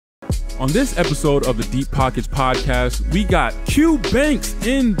On this episode of the Deep Pockets podcast, we got Q Banks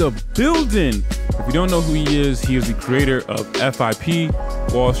in the building. If you don't know who he is the creator of FIP,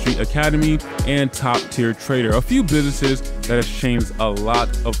 Wall Street Academy, and Top Tier Trader, a few businesses that has changed a lot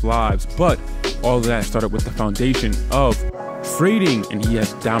of lives. But all of that started with the foundation of trading, and he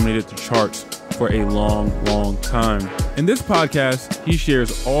has dominated the charts for a long time. In this podcast, he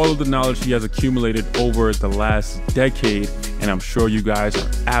shares all of the knowledge he has accumulated over the last decade, and I'm sure you guys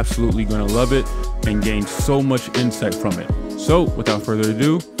are absolutely going to love it and gain so much insight from it. So without further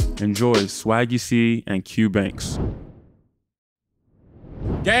ado, enjoy Swaggy C and Q Banks.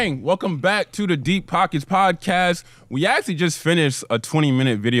 Gang, welcome back to the Deep Pockets podcast. We actually just finished a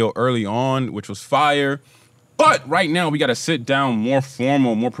 20-minute video early on, which was fire. But right now, we got to sit down, more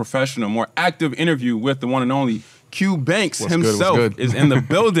formal, more professional, more active interview with the one and only Q Banks himself is in the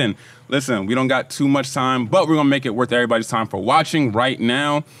building. Listen, we don't got too much time, but we're going to make it worth everybody's time for watching right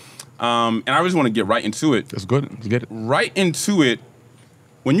now. And I just want to get right into it. That's good. Let's get it. Right into it.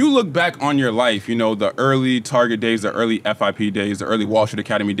 When you look back on your life, you know, the early Target days, the early FIP days, the early Wall Street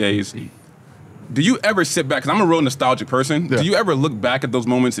Academy days, do you ever sit back? Because I'm a real nostalgic person. Yeah. Do you ever look back at those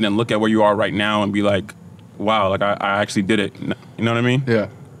moments and then look at where you are right now and be like, wow, like I actually did it. You know what I mean? Yeah.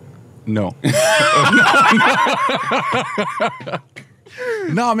 No.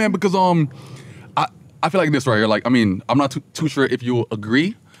 Nah, man, because I feel like this right here. Like, I mean, I'm not too sure if you'll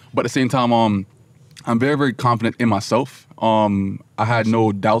agree, but at the same time, I'm very, very confident in myself. I had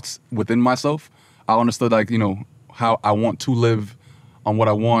no doubts within myself. I understood, like, you know, how I want to live, on what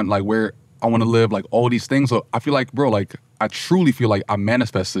I want, like where I want to live, like all these things. So I feel like, bro, like I truly feel like I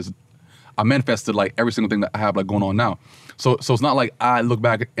manifested like every single thing that I have like going on now. So it's not like I look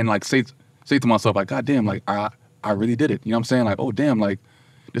back and like say to myself like, God damn, like I really did it. You know what I'm saying? Like, oh damn, like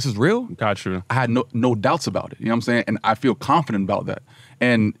this is real. Got you. I had no doubts about it. You know what I'm saying? And I feel confident about that.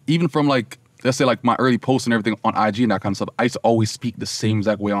 And even from like, let's say like my early posts and everything on IG and that kind of stuff, I used to always speak the same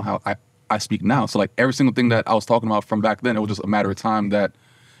exact way on how I speak now. So like every single thing that I was talking about from back then, it was just a matter of time that,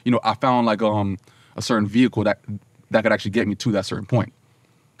 you know, I found like a certain vehicle that could actually get me to that certain point.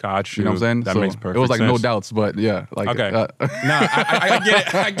 Got you. You know what I'm saying? That makes perfect sense. It was like no doubts, but yeah. Like, okay. I get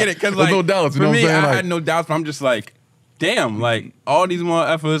it. I get it. Because like, no doubts, for you know me, what I'm saying? I like, had no doubts, but I'm just like, damn, like all these more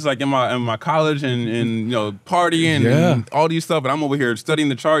efforts like in my college and you know, partying and all these stuff, and I'm over here studying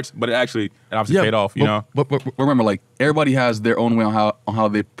the charts, but it obviously paid off, you know? But remember, like everybody has their own way on how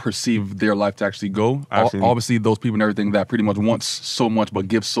they perceive their life to actually go. Obviously, those people and everything that pretty much wants so much but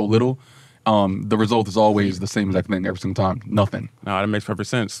gives so little, the result is always the same exact thing every single time. Nothing. No, that makes perfect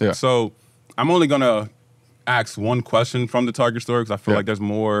sense. Yeah. So I'm only gonna ask one question from the Target story because I feel like there's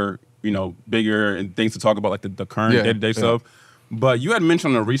more, you know, bigger and things to talk about, like the current day-to-day stuff. But you had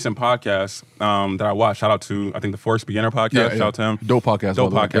mentioned on a recent podcast that I watched, shout out to, I think, the Forex Beginner podcast, shout out to him. Dope podcast.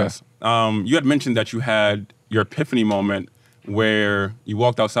 Dope podcast. You had mentioned that you had your epiphany moment where you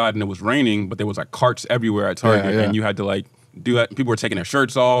walked outside and it was raining, but there was like carts everywhere at Target and you had to like do that. People were taking their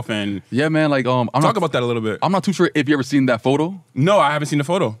shirts off and man, like talk about that a little bit. I'm not too sure if you ever seen that photo. No, I haven't seen the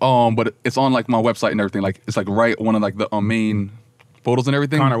photo. But it's on like my website and everything. Like it's like right one of like the main photos and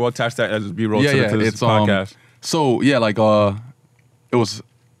everything. Connor, we'll attach that as a B-roll to this podcast. So yeah, like it was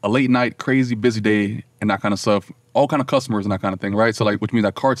a late night, crazy busy day and that kind of stuff. All kind of customers and that kind of thing, right? So like, which means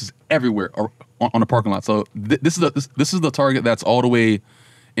that carts is everywhere on the parking lot. So this is the Target that's all the way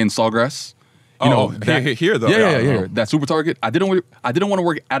in Sawgrass. You know, here though. Yeah. That super Target. I didn't want to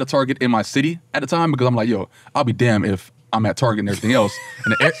work at a Target in my city at the time because I'm like, yo, I'll be damned if I'm at Target and everything else,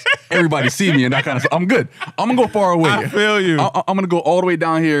 and everybody see me and that kind of stuff. I'm good. I'm gonna go far away. I feel you. I'm gonna go all the way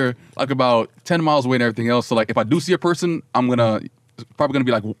down here, like about 10 miles away and everything else. So like, if I do see a person, I'm probably gonna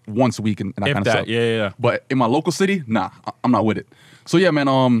be like once a week and that kind of stuff. Yeah. But in my local city, nah, I'm not with it. So yeah,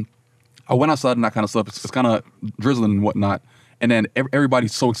 man. I went outside and that kind of stuff. It's kind of drizzling and whatnot. And then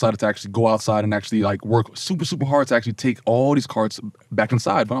everybody's so excited to actually go outside and actually like work super, super hard to actually take all these carts back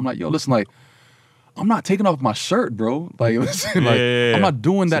inside. But I'm like, yo, listen, like, I'm not taking off my shirt, bro. Like, listen, I'm not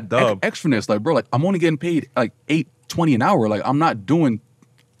doing that extraness. Like, bro, like I'm only getting paid like $8.20 an hour. Like, I'm not doing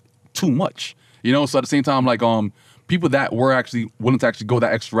too much, you know? So at the same time, like, people that were actually willing to actually go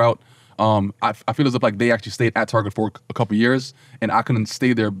that extra route, I feel as if like they actually stayed at Target for a couple years and I couldn't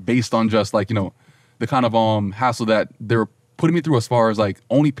stay there based on just like, you know, the kind of hassle that they were putting me through as far as like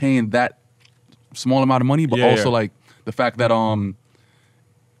only paying that small amount of money, but also like the fact that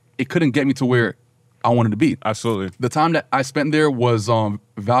it couldn't get me to where I wanted to be. Absolutely. The time that I spent there was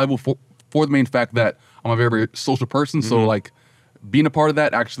valuable for the main fact that I'm a very, very social person. So like being a part of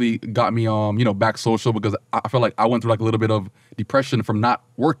that actually got me back social because I felt like I went through like a little bit of depression from not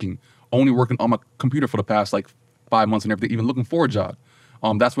working, only working on my computer for the past like 5 months and everything, even looking for a job.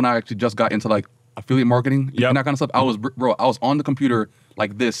 That's when I actually just got into like affiliate marketing Yep. and that kind of stuff. I was on the computer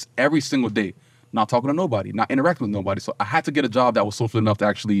like this every single day, not talking to nobody, not interacting with nobody. So I had to get a job that was social enough to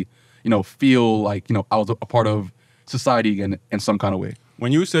actually, feel like, I was a part of society in some kind of way.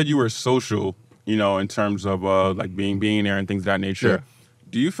 When you said you were social, in terms of like being there and things of that nature, Yeah.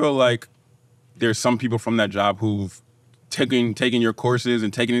 do you feel like there's some people from that job who've taken your courses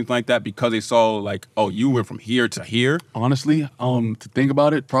and taken anything like that because they saw like, oh, you went from here to here? Honestly, to think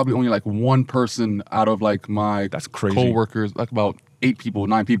about it, probably only like one person out of like my That's crazy. coworkers, like about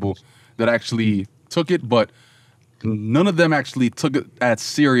 9 people that actually took it, but none of them actually took it as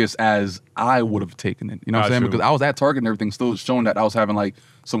serious as I would have taken it. You know what I'm saying? Gotcha. Because I was at Target and everything, still showing that I was having like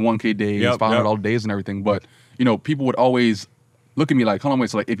some 1K days, Yep, $500 days and everything. But, people would always look at me like, hold on, wait,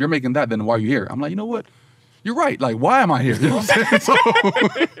 so like, if you're making that, then why are you here? I'm like, you know what? You're right. Like, why am I here? You know what I'm saying? So,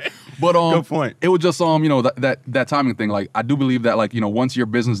 but Good point. it was just that timing thing. Like, I do believe that like, once your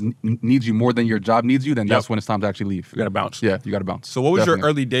business needs you more than your job needs you, then that's when it's time to actually leave. You got to bounce. Yeah, you got to bounce. So what was your Definitely.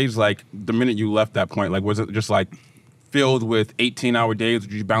 early days like the minute you left that point? Like, was it just like filled with 18-hour days? Or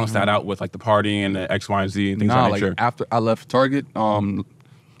did you balance that out with like the partying and the X, Y, and Z and things of that like nature? after I left Target,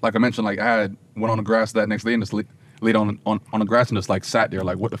 like I mentioned, like I went on the grass that next day and just laid on the grass and just like sat there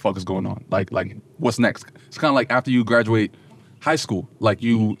like, what the fuck is going on? Like what's next? It's kind of like after you graduate high school, like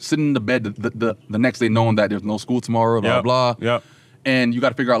you sit in the bed the next day knowing that there's no school tomorrow, blah, Yep, blah. yep. And you got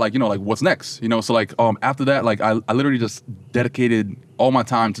to figure out like, like what's next, So like after that, like I literally just dedicated all my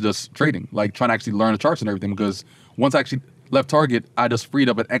time to just trading, like trying to actually learn the charts and everything, because once I actually left Target, I just freed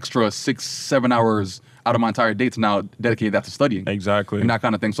up an extra 6-7 hours out of my entire day to now dedicate that to studying. Exactly. And that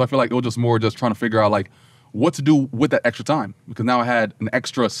kind of thing. So I feel like it was just more just trying to figure out like what to do with that extra time, because now I had an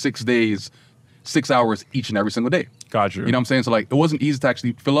extra 6 days, 6 hours each and every single day. Gotcha. You know what I'm saying? So like it wasn't easy to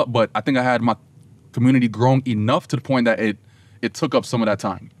actually fill up, but I think I had my community grown enough to the point that it took up some of that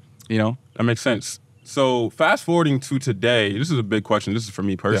time, That makes sense. So fast forwarding to today, this is a big question. This is for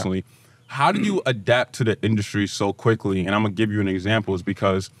me personally. How did you adapt to the industry so quickly? And I'm going to give you an example, is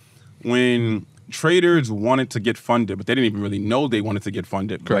because when traders wanted to get funded, but they didn't even really know they wanted to get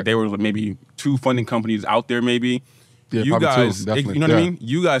funded. Correct. Like there were maybe 2 funding companies out there maybe. Yeah, You probably guys, 2, definitely. you know what I Yeah. mean?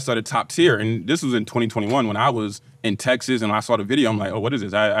 You guys started top tier. And this was in 2021 when I was in Texas and I saw the video. I'm like, oh, what is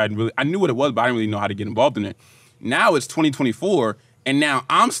this? I knew what it was, but I didn't really know how to get involved in it. Now it's 2024, and now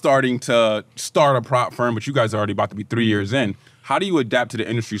I'm starting to start a prop firm, but you guys are already about to be 3 years in. How do you adapt to the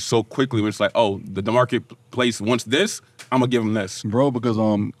industry so quickly when it's like, oh, the marketplace wants this, I'm going to give them this? Bro, because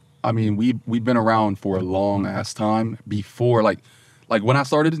I mean, we've been around for a long ass time before, like when I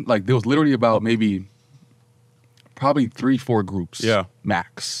started, like there was literally about maybe probably 3-4 groups, Yeah.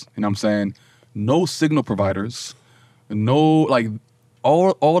 max. You know what I'm saying? No signal providers, no like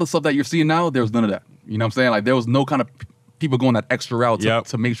all the stuff that you're seeing now. There's none of that. You know what I'm saying? Like there was no kind of people going that extra route Yep.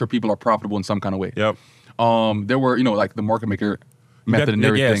 to make sure people are profitable in some kind of way. Yep. There were like the market maker method and yeah,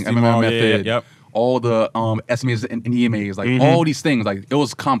 everything, yeah, MMM yeah, method, yep. all the SMAs and EMAs, like all these things. Like it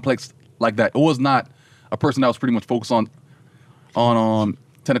was complex like that. It was not a person that was pretty much focused on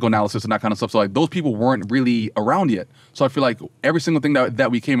technical analysis and that kind of stuff. So like those people weren't really around yet. So I feel like every single thing that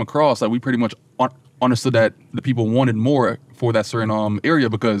we came across, like we pretty much understood that the people wanted more for that certain area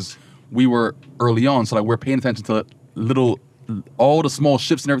because we were early on. So like we're paying attention to all the small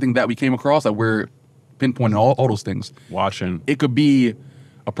shifts and everything that we came across. Like we're pinpointing all those things. Watching. It could be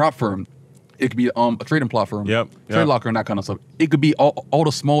a prop firm. It could be a trading plot firm. Yep, Trade yep. locker and that kind of stuff. It could be all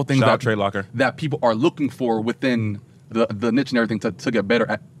the small things Shout out that Trade Locker. that people are looking for within the niche and everything to get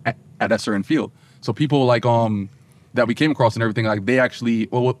better at that certain field. So people like that we came across and everything, like they actually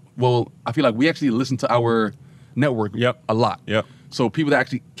well I feel like we actually listened to our network Yep. a lot. Yep. So people that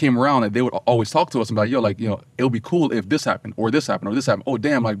actually came around, like they would always talk to us and be like, yo, it would be cool if this happened or this happened or this happened. Oh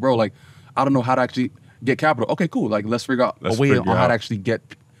damn, like bro, like I don't know how to actually get capital. Okay, cool. Like let's figure out a way on how to actually get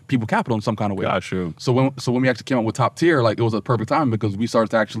people capital in some kind of way. Got you. So when we actually came up with top tier, like it was a perfect time because we started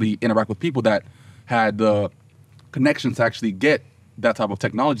to actually interact with people that had the connections to actually get that type of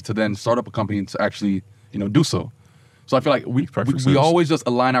technology to then start up a company and to actually do so. So I feel like we Perfect sense. always just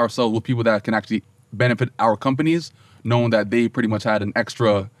align ourselves with people that can actually benefit our companies, knowing that they pretty much had an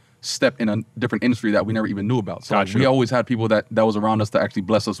extra step in a different industry that we never even knew about. So Gotcha. we always had people that was around us to actually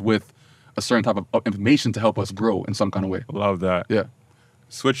bless us with a certain type of information to help us grow in some kind of way. Love that. Yeah.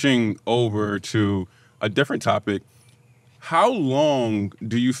 Switching over to a different topic, how long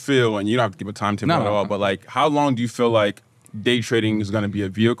do you feel, and you don't have to give a timetable at all, but like how long do you feel like day trading is going to be a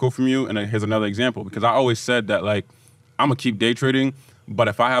vehicle from you? And then here's another example, because I always said that like I'm going to keep day trading, but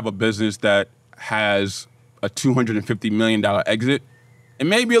if I have a business that has a $250 million exit it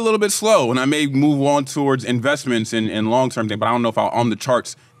may be a little bit slow, and I may move on towards investments and long-term thing, but I don't know if I'll on the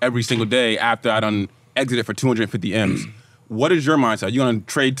charts every single day after I done exited for 250 M's. What is your mindset? You gonna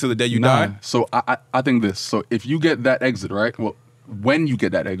trade till the day you die? So I think this. So if you get that exit, right? Well, when you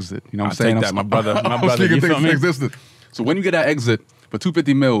get that exit, you know what I'm saying? Take that, my brother. You feel me? So when you get that exit for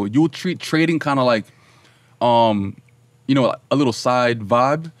 250 mil, you'll treat trading kind of like, you know, a little side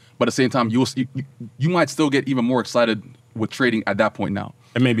vibe, but at the same time, you might still get even more excited with trading at that point now.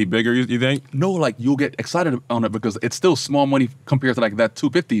 It may be bigger, you think? No, like you'll get excited on it because it's still small money compared to like that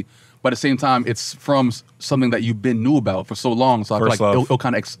 250. But at the same time, it's from something that you've been new about for so long. So I feel like it'll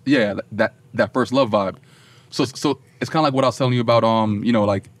kind of that first love vibe. So it's kind of like what I was telling you about. You know,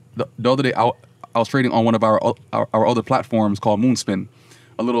 like the other day I was trading on one of our other platforms called Moonspin,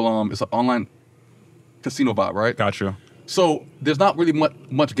 a little it's an online casino vibe, right? Gotcha. So there's not really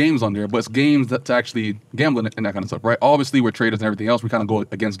much games on there, but it's games that's actually gambling and that kind of stuff, right? Obviously, we're traders and everything else. We kind of go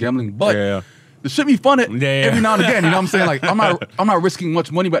against gambling, but it should be fun every now and again. You know what I'm saying? Like I'm not risking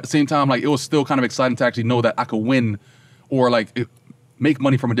much money, but at the same time, like it was still kind of exciting to actually know that I could win or like make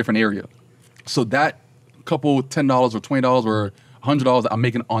money from a different area. So that couple $10 or $20 or $100 that I'm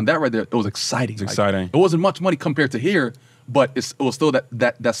making on that right there, it was exciting. It's exciting. It wasn't much money compared to here. But it was still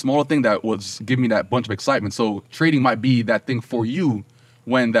that smaller thing that was giving me that bunch of excitement. So trading might be that thing for you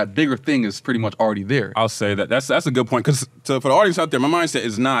when that bigger thing is pretty much already there. I'll say that. That's a good point. Because for the audience out there, my mindset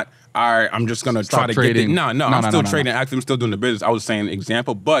is not, all right, I'm just going to try to trading. get it. No, I'm still trading. Actually, I'm still doing the business. I was saying an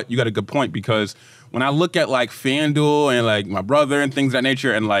example, but you got a good point because when I look at like FanDuel and like my brother and things of that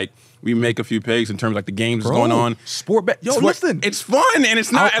nature and like we make a few pigs in terms of like the games that's going on. Sport bet. Yo, listen. It's fun and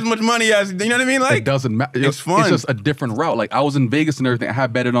it's not as much money as, you know what I mean? Like, it doesn't matter. It's fun. It's just a different route. Like I was in Vegas and everything. I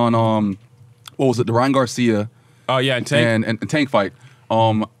had betted on, what was it? The Ryan Garcia. Oh yeah, and Tank. And Tank fight.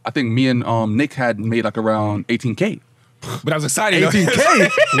 I think me and Nick had made like around 18K. But I was excited. 18K?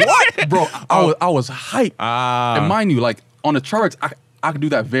 What? Bro, I was hyped. And mind you, like on the charts, I could do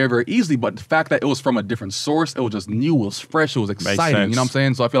that very, very easily, but the fact that it was from a different source, it was just new, it was fresh, it was exciting. You know what I'm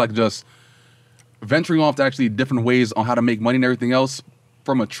saying? So I feel like just venturing off to actually different ways on how to make money and everything else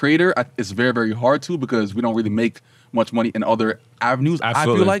from a trader, it's very, very hard to because we don't really make much money in other avenues,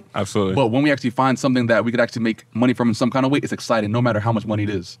 Absolutely. I feel like. Absolutely. But when we actually find something that we could actually make money from in some kind of way, it's exciting no matter how much money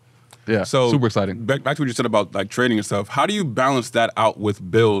it is. Yeah, so super exciting. Back to what you said about like trading and stuff. How do you balance that out with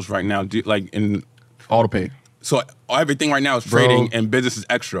bills right now? Auto pay. So everything right now is trading and business is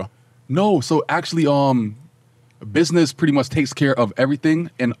extra. No, so actually, business pretty much takes care of everything,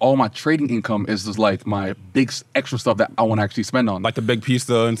 and all my trading income is just like my big extra stuff that I want to actually spend on. Like the big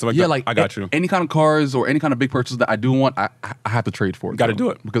pizza and stuff like that? Yeah, like I got you. Any kind of cars or any kind of big purchase that I do want, I have to trade for it. Got to do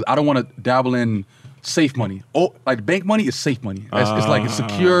it. Because I don't want to dabble in safe money. Oh, like bank money is safe money. It's like it's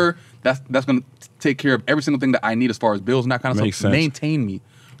secure. That's going to take care of every single thing that I need as far as bills and that kind of Makes stuff. sense. Maintain me.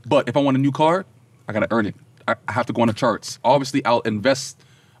 But if I want a new car, I got to earn it. I have to go on the charts. Obviously, I'll invest,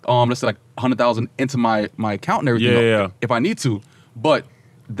 let's say like 100,000 into my account and everything if I need to. But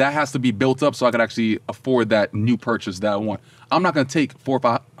that has to be built up so I can actually afford that new purchase that I want. I'm not going to take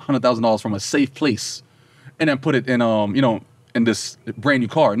 $400,000 or $500,000 from a safe place and then put it in in this brand new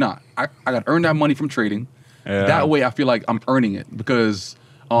car. Nah, I got to earn that money from trading. Yeah. That way, I feel like I'm earning it because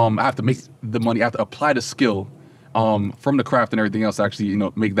I have to make the money. I have to apply the skill from the craft and everything else to actually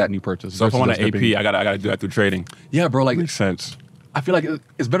make that new purchase. So if I want an AP, I gotta do that through trading. Yeah, bro. Like Makes sense. I feel like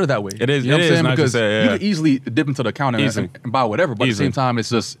it's better that way. It is. You know what I'm saying? Not Because to say, you can easily dip into the account and buy whatever, but at the same time, it's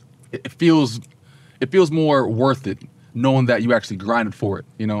just it feels more worth it knowing that you actually grinded for it.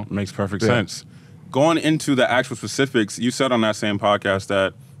 Makes perfect sense. Going into the actual specifics, you said on that same podcast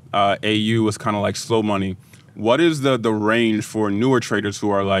that AU was kind of like slow money. What is the range for newer traders who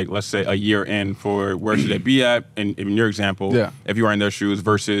are like, let's say, a year in for where should they be at? And in your example, if you are in their shoes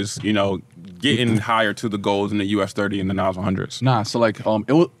versus, getting higher to the goals in the US 30 and the Nas 100s? Nah, so like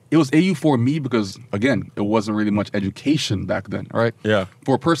it was AU for me because, again, it wasn't really much education back then, right? Yeah.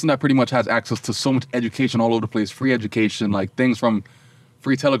 For a person that pretty much has access to so much education all over the place, free education, like things from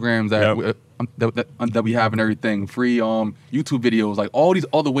free telegrams that we have and everything, free YouTube videos, like all these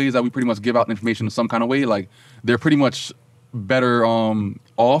other ways that we pretty much give out information in some kind of way, like they're pretty much better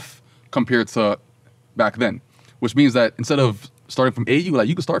off compared to back then, which means that instead of starting from AU, like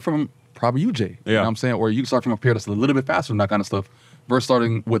you can start from probably UJ, you know what I'm saying? Or you can start from a pair that's a little bit faster and that kind of stuff versus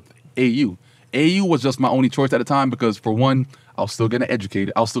starting with AU. AU was just my only choice at the time because for one, I was still getting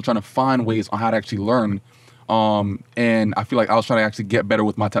educated. I was still trying to find ways on how to actually learn. And I feel like I was trying to actually get better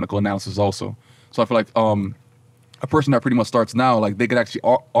with my technical analysis also. So I feel like a person that pretty much starts now, like they could actually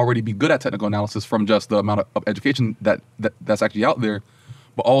already be good at technical analysis from just the amount of education that's actually out there,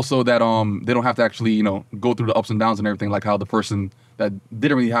 but also that they don't have to actually go through the ups and downs and everything like how the person that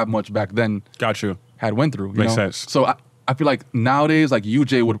didn't really have much back then Got you. had went through. You Makes know? sense. So I feel like nowadays, like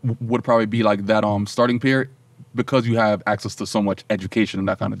UJ would probably be like that starting pair because you have access to so much education and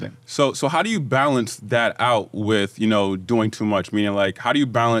that kind of thing. So how do you balance that out with, doing too much? Meaning, like, how do you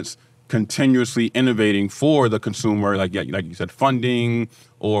balance continuously innovating for the consumer, like you said, funding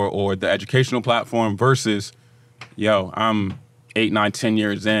or the educational platform versus, I'm 8, 9, 10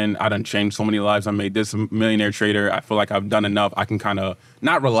 years in, I done changed so many lives. I made this a millionaire trader. I feel like I've done enough. I can kind of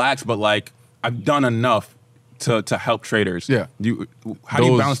not relax, but like I've done enough to help traders. Yeah. How do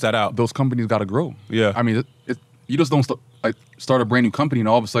you balance that out? Those companies got to grow. Yeah. I mean, you just don't start a brand new company and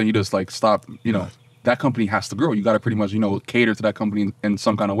all of a sudden you just like stop, that company has to grow. You got to pretty much, cater to that company in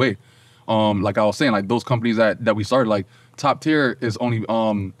some kind of way. Like I was saying, like those companies that we started, like Top Tier is only,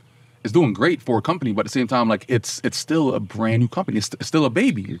 is doing great for a company, but at the same time, like it's still a brand new company. It's still a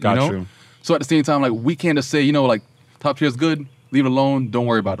baby, Got you. So at the same time, like we can't just say, like Top Tier is good, leave it alone, don't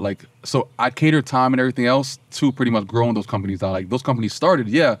worry about it. Like, so I cater time and everything else to pretty much growing those companies out. Like those companies started,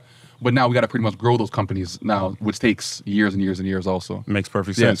 yeah, but now we got to pretty much grow those companies now, which takes years and years and years also. Makes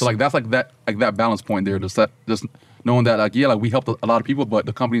perfect Yeah, sense. so like that's like that balance point there. Just knowing that like we helped a lot of people, but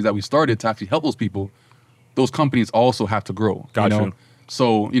the companies that we started to actually help those people, those companies also have to grow. Gotcha.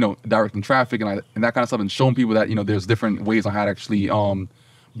 So directing traffic and that kind of stuff, and showing people that there's different ways on how to actually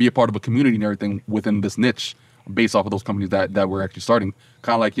be a part of a community and everything within this niche, based off of those companies that we're actually starting.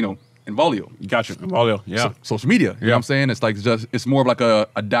 Kind of like Involio. Gotcha. Involio, yeah. Social media. You know what I'm saying? It's like it's more of like a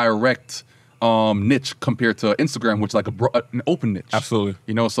direct niche compared to Instagram, which is like an open niche. Absolutely.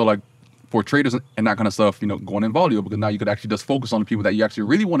 So like for traders and that kind of stuff, going Involio, because now you could actually just focus on the people that you actually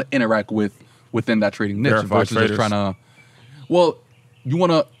really want to interact with within that trading niche versus just trying to. Well, you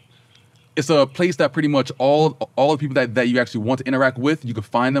want to. It's a place that pretty much all the people that you actually want to interact with, you can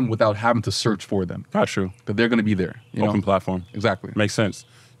find them without having to search for them. That's true. Because they're going to be there. Open platform. Exactly. Makes sense.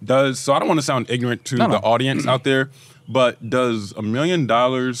 So I don't want to sound ignorant to the audience out there, but does $1 million,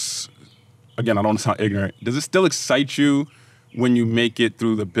 again, I don't want to sound ignorant, does it still excite you when you make it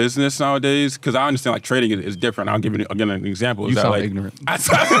through the business nowadays? Because I understand like trading is different. I'll give you again an example. You sound like, ignorant. Now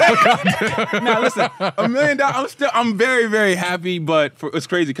listen, $1 million. I'm very, very happy, but it's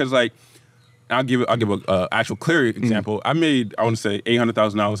crazy because like I'll give a actual clear example. I made, I want to say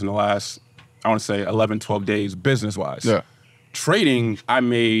 $800,000 in the last, I want to say 11, 12 days business wise. Yeah. Trading, I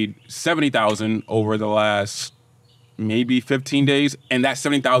made $70,000 over the last maybe 15 days, and that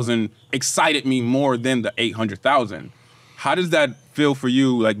 $70,000 excited me more than the $800,000. How does that feel for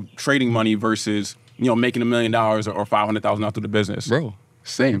you, like trading money versus making $1 million or $500,000 out through the business? Bro,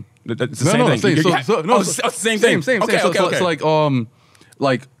 same. It's the same thing. Same thing. Same. Okay. So it's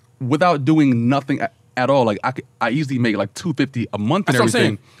like without doing nothing at all, like I easily make like $250 a month and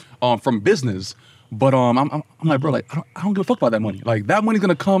everything from business. But I'm like, bro, like I don't give a fuck about that money. Like that money's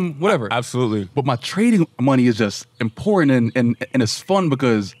gonna come, whatever. Absolutely. But my trading money is just important and it's fun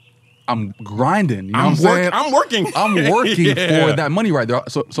because I'm grinding. You know what I'm saying? I'm working. I'm working for that money right there.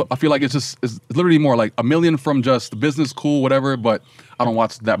 So I feel like it's literally more like $1 million from just business, cool, whatever. But I don't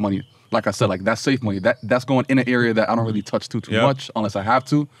watch that money. Like I said, like that's safe money. That's going in an area that I don't really touch too much unless I have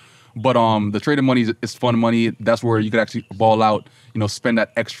to. But the trading money is fun money. That's where you could actually ball out, spend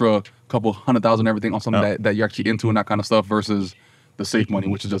that extra couple $100,000 and everything on something that you're actually into and that kind of stuff versus the safe money,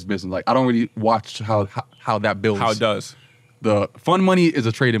 which is just business. Like I don't really watch how that builds. How it does. The fun money is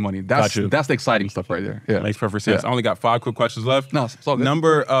the trading money. That's the exciting stuff right there. Yeah. Makes perfect sense. Yeah. I only got 5 quick questions left. No, it's all good.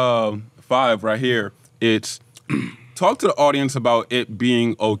 Number 5 right here. It's talk to the audience about it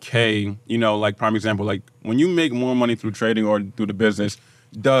being okay. Like prime example, like when you make more money through trading or through the business,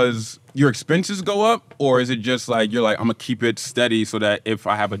 does your expenses go up, or is it just like you're like, I'm gonna keep it steady so that if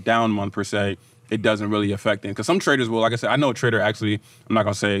I have a down month per se, it doesn't really affect it? Because some traders will, like I said, I know a trader actually, I'm not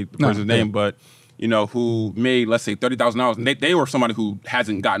gonna say the person's name, but who made, let's say, $30,000, and they were somebody who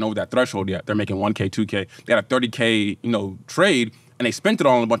hasn't gotten over that threshold yet. They're making 1K, 2K. They had a 30K, trade, and they spent it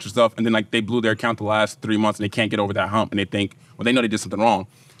all on a bunch of stuff, and then like they blew their account the last 3 months, and they can't get over that hump, and they think, well, they know they did something wrong.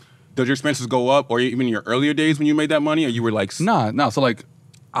 Does your expenses go up, or even in your earlier days when you made that money, or you were like, Nah. So like,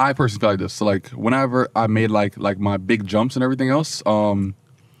 I personally feel like this. So like, whenever I made like my big jumps and everything else,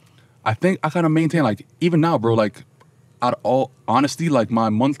 I think I kind of maintain like even now, bro. Like, out of all honesty, like my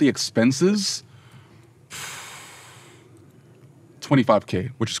monthly expenses,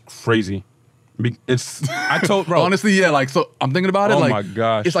 $25K, which is crazy. I told bro. Honestly, yeah. Like, so I'm thinking about it. Oh like, my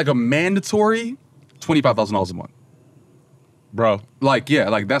gosh, it's like a mandatory $25,000 a month, bro. Like, yeah,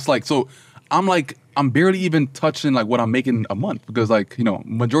 like that's like so. I'm barely even touching like what I'm making a month because like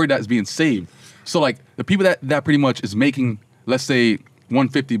majority of that is being saved. So like the people that pretty much is making, let's say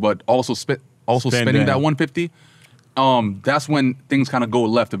 150, but also spending that 150, That's when things kind of go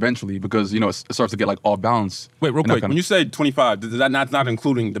left eventually because, it starts to get like off balance. Wait, real quick. When you say 25, does that not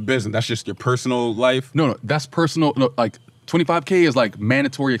including the business? That's just your personal life? No, that's personal. No, like 25K is like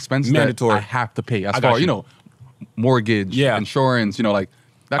mandatory expenses that I have to pay. As far, mortgage, insurance, like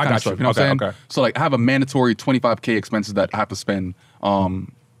that kind of stuff. You know what I'm saying? Okay. So like I have a mandatory 25K expenses that I have to spend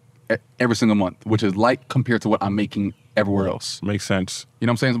every single month, which is light compared to what I'm making everywhere else. Makes sense. You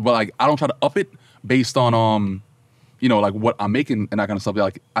know what I'm saying? But like I don't try to up it based on like what I'm making and that kind of stuff.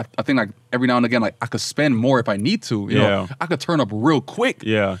 Like I think like every now and again, like I could spend more if I need to. You know, I could turn up real quick.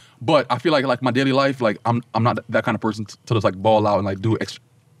 Yeah. But I feel like my daily life, like I'm not that kind of person to just like ball out and like do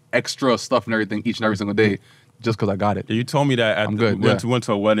extra stuff and everything each and every single day just because I got it. Yeah, you told me that we went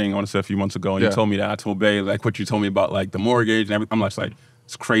to a wedding, I want to say a few months ago, and you told me that. I told Bay like what you told me about like the mortgage and everything. I'm just like,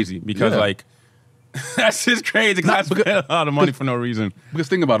 it's crazy because like that's just crazy because I spent a lot of money for no reason. Because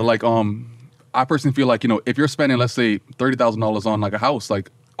think about it, like I personally feel like, if you're spending, let's say, $30,000 on like a house, like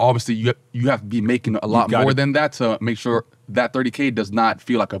obviously you have to be making a lot more than that to make sure that 30K does not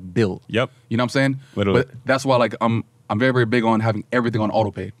feel like a bill. Yep. You know what I'm saying? Literally. But that's why like I'm very, very big on having everything on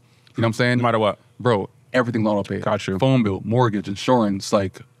auto pay. You know what I'm saying? No matter what. Bro, everything's on auto pay. Got you. Phone bill, mortgage, insurance,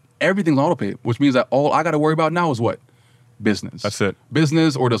 like everything's on auto pay, which means that all I got to worry about now is what? Business. That's it.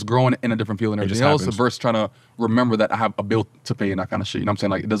 Business or just growing in a different field and everything else happens. versus trying to remember that I have a bill to pay and that kind of shit. You know what I'm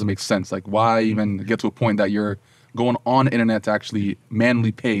saying? Like, it doesn't make sense. Like, why even get to a point that you're going on the internet to actually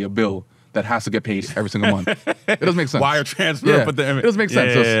manually pay a bill that has to get paid every single month? It doesn't make sense. Wire transfer. But it doesn't make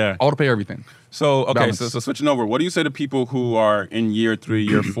sense. Yeah. Auto pay everything. So, okay, so switching over, what do you say to people who are in year 3,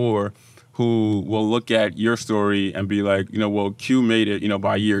 year 4, who will look at your story and be like, well, Q made it,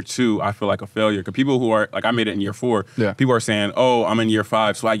 by year 2, I feel like a failure. Because people who are, like, I made it in year 4, people are saying, oh, I'm in year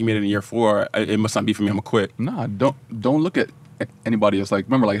 5, Swaggy made it in year 4, it must not be for me, I'm gonna quit. Nah, don't look at anybody else. Like,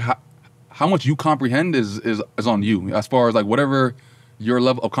 remember, like, how much you comprehend is on you. As far as, like, whatever your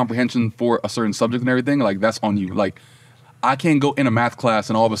level of comprehension for a certain subject and everything, like, that's on you. Like, I can't go in a math class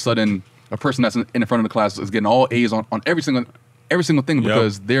and all of a sudden a person that's in front of the class is getting all A's on every single thing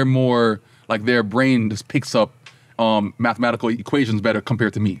because they're more like their brain just picks up mathematical equations better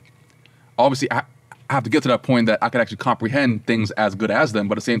compared to me. Obviously, I have to get to that point that I can actually comprehend things as good as them,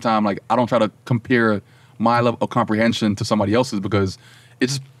 but at the same time, like I don't try to compare my level of comprehension to somebody else's because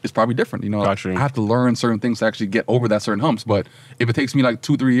it's probably different. Gotcha. I have to learn certain things to actually get over that certain humps. But if it takes me like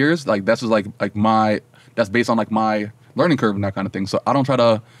 2-3 years, like that's just like that's based on like my learning curve and that kind of thing. So I don't try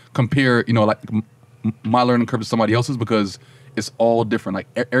to compare, like my learning curve to somebody else's because it's all different. Like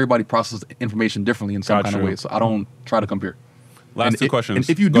everybody processes information differently in some kind of way. So I don't try to compare. Last 2 questions. And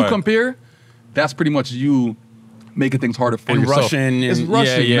if you do compare, that's pretty much you making things harder for yourself. It's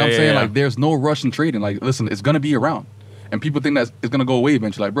rushing. You know what I'm saying? Like there's no rush in trading. Like listen, it's gonna be around. And people think that it's gonna go away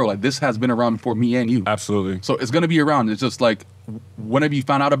eventually. Like, bro, like this has been around before me and you. Absolutely. So it's gonna be around. It's just like whenever you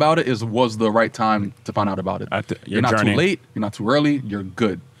found out about it was the right time to find out about it. You're not too late, you're not too early, you're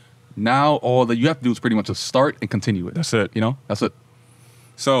good. Now all that you have to do is pretty much just start and continue it. That's it. That's it.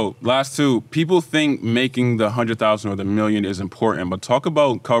 So last 2, people think making the 100,000 or the million is important, but talk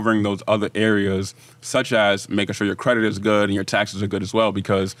about covering those other areas, such as making sure your credit is good and your taxes are good as well.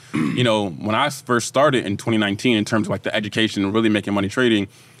 Because, when I first started in 2019, in terms of like the education and really making money trading,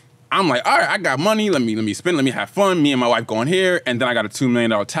 I'm like, all right, I got money. Let me spend. Let me have fun. Me and my wife going here, and then I got a $2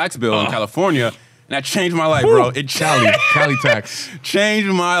 million tax bill in California. And that changed my life, bro. It Cali tax. Changed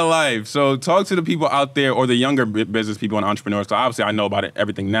my life. So talk to the people out there or the younger business people and entrepreneurs. So obviously I know about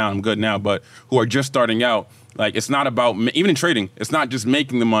everything now. I'm good now. But who are just starting out, like it's not about, even in trading, it's not just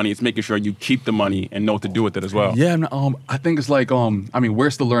making the money. It's making sure you keep the money and know what to do with it as well. Yeah, I think it's like, we're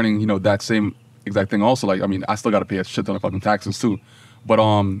still learning, that same exact thing also. Like, I still got to pay a shit ton of fucking taxes too. But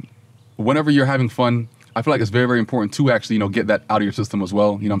whenever you're having fun, I feel like it's very, very important to actually, get that out of your system as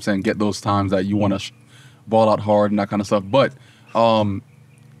well. You know what I'm saying? Get those times that you want to ball out hard and that kind of stuff. But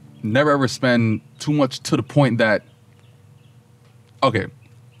never ever spend too much to the point that, okay,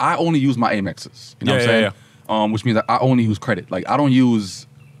 I only use my Amexes. You know what I'm saying? Which means that I only use credit. Like, I don't use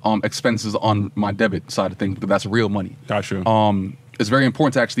expenses on my debit side of things because that's real money. Gotcha. It's very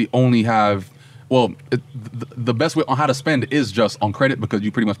important to actually only have, the best way on how to spend is just on credit because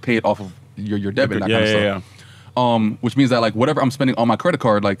you pretty much pay it off of your debit and that kind of stuff. Which means that like whatever I'm spending on my credit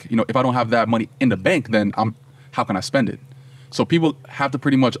card, like, if I don't have that money in the bank, then how can I spend it? So people have to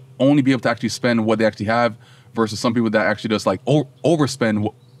pretty much only be able to actually spend what they actually have versus some people that actually just like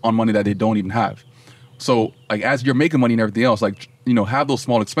overspend on money that they don't even have. So like as you're making money and everything else, like, have those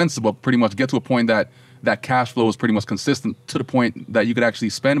small expenses, but pretty much get to a point that cash flow is pretty much consistent to the point that you could actually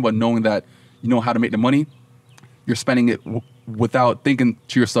spend, but knowing that you know how to make the money, you're spending it without thinking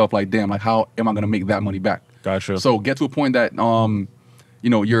to yourself like, damn, like how am I going to make that money back? Gotcha. So get to a point that you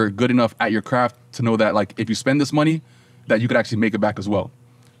know, you're good enough at your craft to know that like if you spend this money, that you could actually make it back as well.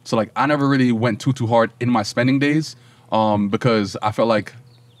 So like I never really went too hard in my spending days because I felt like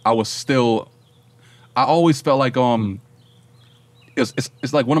I always felt like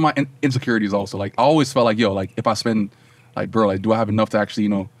it's like one of my insecurities also. Like I always felt like, yo, like if I spend, like, bro, like do I have enough to actually, you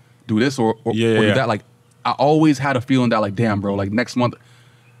know, do this or do that? Like I always had a feeling that like, damn, bro, like next month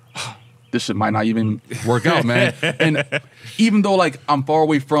this shit might not even work out, man. And even though like I'm far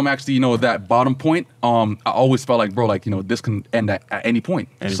away from actually, you know, that bottom point, I always felt like, bro, like, you know, this can end at any point.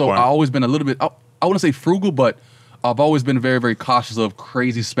 I always been a little bit, I wouldn't say frugal, but I've always been very, very cautious of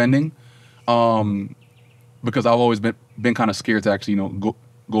crazy spending, because I've always been kind of scared to actually, you know,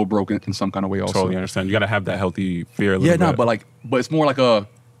 go broke in some kind of way also. Totally understand. You got to have that healthy fear a little bit. But it's more like a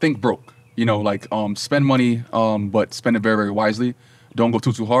think broke, you know, like spend money, but spend it very, very wisely. Don't go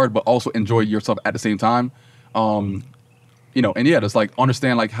too hard, but also enjoy yourself at the same time. You know, and yeah, just like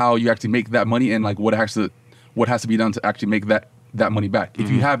understand like how you actually make that money and like what has to be done to actually make that money back. If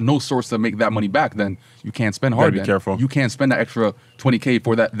you have no source to make that money back, then you can't spend hard. Be careful. You can't spend that extra $20K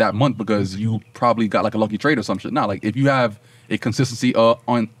for that month because you probably got like a lucky trade or some shit. Now, like if you have a consistency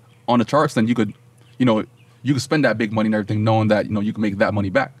on the charts, then you could, you know, you could spend that big money and everything, knowing that, you know, you can make that money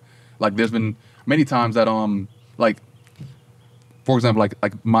back. Like there's been many times that like, for example, like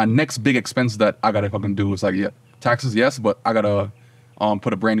my next big expense that I gotta fucking do is like, yeah, taxes, yes, but I gotta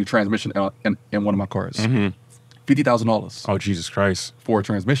put a brand new transmission in one of my cars. $50,000. Oh, Jesus Christ. For a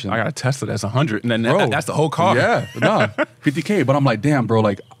transmission. I got a Tesla that's 100, and then that's the whole car. Yeah, nah, $50K. But I'm like, damn, bro,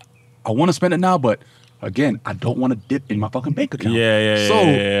 like I want to spend it now, but again, I don't want to dip in my fucking bank account. So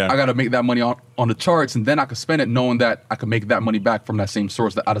I gotta make that money on the charts, and then I could spend it knowing that I could make that money back from that same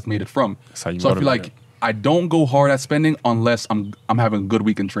source that I just made it from. That's how you so I feel like it. I don't go hard at spending unless I'm having a good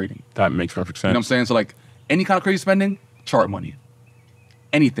week in trading. That makes perfect sense. You know what I'm saying? So like any kind of crazy spending, chart money.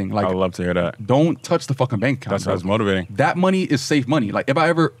 Anything. Like I would love to hear that. Don't touch the fucking bank account. That's motivating. That money is safe money. Like if I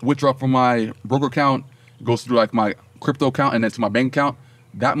ever withdraw from my broker account, it goes through like my crypto account and then to my bank account,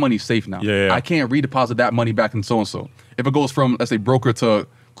 that money's safe now. Yeah. I can't redeposit that money back in so-and-so. If it goes from, let's say, broker to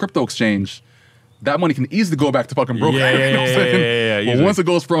crypto exchange, that money can easily go back to fucking broker. You know what I'm saying? But once it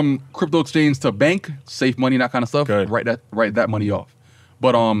goes from crypto exchange to bank, safe money, that kind of stuff, write that money off.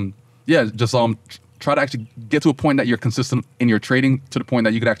 But yeah, just try to actually get to a point that you're consistent in your trading to the point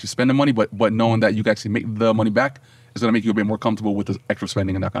that you could actually spend the money, but knowing that you can actually make the money back is gonna make you a bit more comfortable with the extra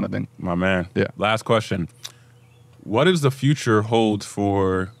spending and that kind of thing. My man. Yeah. Last question. What does the future hold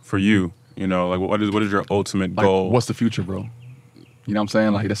for you? You know, like what is your ultimate goal? What's the future, bro? You know what I'm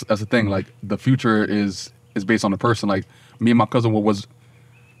saying? Like that's the thing. Like the future is based on the person. Like me and my cousin was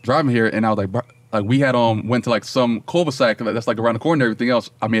driving here, and I was like, bro, like we had went to like some cul-de-sac that's like around the corner and everything else.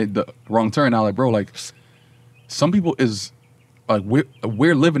 I made the wrong turn. And I was like, bro, like some people is like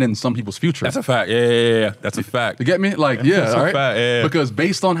we're living in some people's future. That's a fact. Yeah. That's a fact. You get me? Like yeah, that's all a right. Fact. Yeah. Because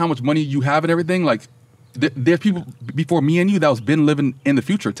based on how much money you have and everything, like there's people before me and you that was been living in the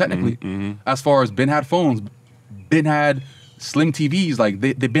future technically. As far as been had phones, been had slim TVs, like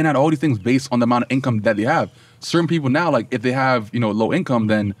they've been at all these things based on the amount of income that they have. Certain people now, like if they have, you know, low income,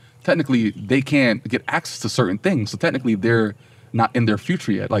 then technically they can't get access to certain things. So technically they're not in their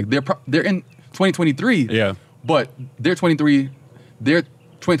future yet. Like they're in 2023. Yeah. But their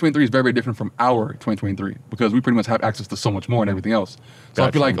 2023 is very, very different from our 2023 because we pretty much have access to so much more and everything else. So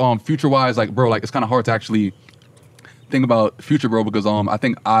I feel like future wise, like bro, like it's kind of hard to actually think about future, bro, because I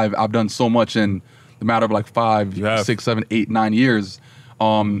think I've done so much in the matter of like 5, 6, 7, 8, 9 years.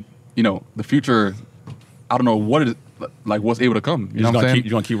 You know, the future, I don't know what it is, like what's able to come. You know what I'm saying?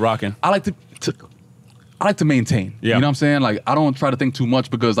 You're gonna keep rocking. I like to maintain. Yeah. You know what I'm saying? Like I don't try to think too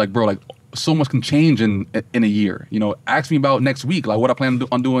much because like bro, like so much can change in a year. You know, ask me about next week, like what I plan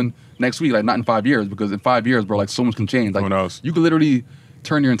on doing next week, like not in 5 years, because in 5 years, bro, like so much can change. Like who knows? You could literally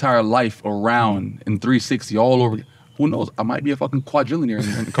turn your entire life around in 360 all over. Who knows? I might be a fucking quadrillionaire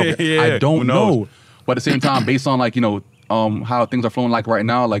in a couple years. I don't know. But at the same time, based on like, you know, how things are flowing like right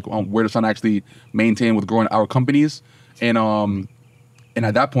now, like we're just trying to actually maintain with growing our companies. And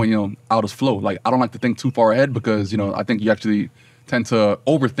at that point, you know, I'll just flow. Like I don't like to think too far ahead because, you know, I think you actually tend to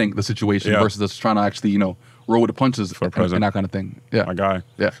overthink the situation versus just trying to actually, you know, roll with the punches and that kind of thing. Yeah. My guy.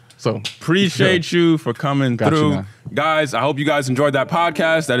 Yeah. So appreciate you for coming through. Guys, I hope you guys enjoyed that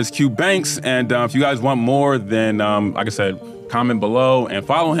podcast. That is Q Banks. And if you guys want more, then like I said, comment below and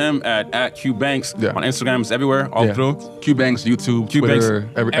follow him at Q Banks on Instagram. It's everywhere, all through. Q Banks, YouTube, Q Twitter,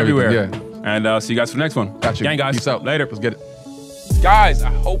 Banks, everywhere. Yeah. And see you guys for the next one. Got you. Gang, guys. Peace out. Later. Let's get it. Guys, I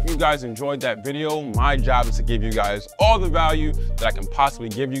hope you guys enjoyed that video. My job is to give you guys all the value that I can possibly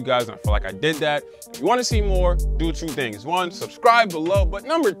give you guys, and I feel like I did that. If you want to see more, do 2 things. 1, subscribe below, but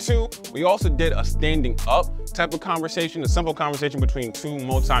number 2, we also did a standing up type of conversation, a simple conversation between 2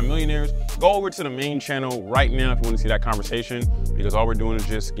 multi-millionaires. Go over to the main channel right now if you want to see that conversation, because all we're doing is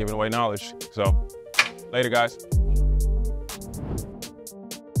just giving away knowledge. So, later guys.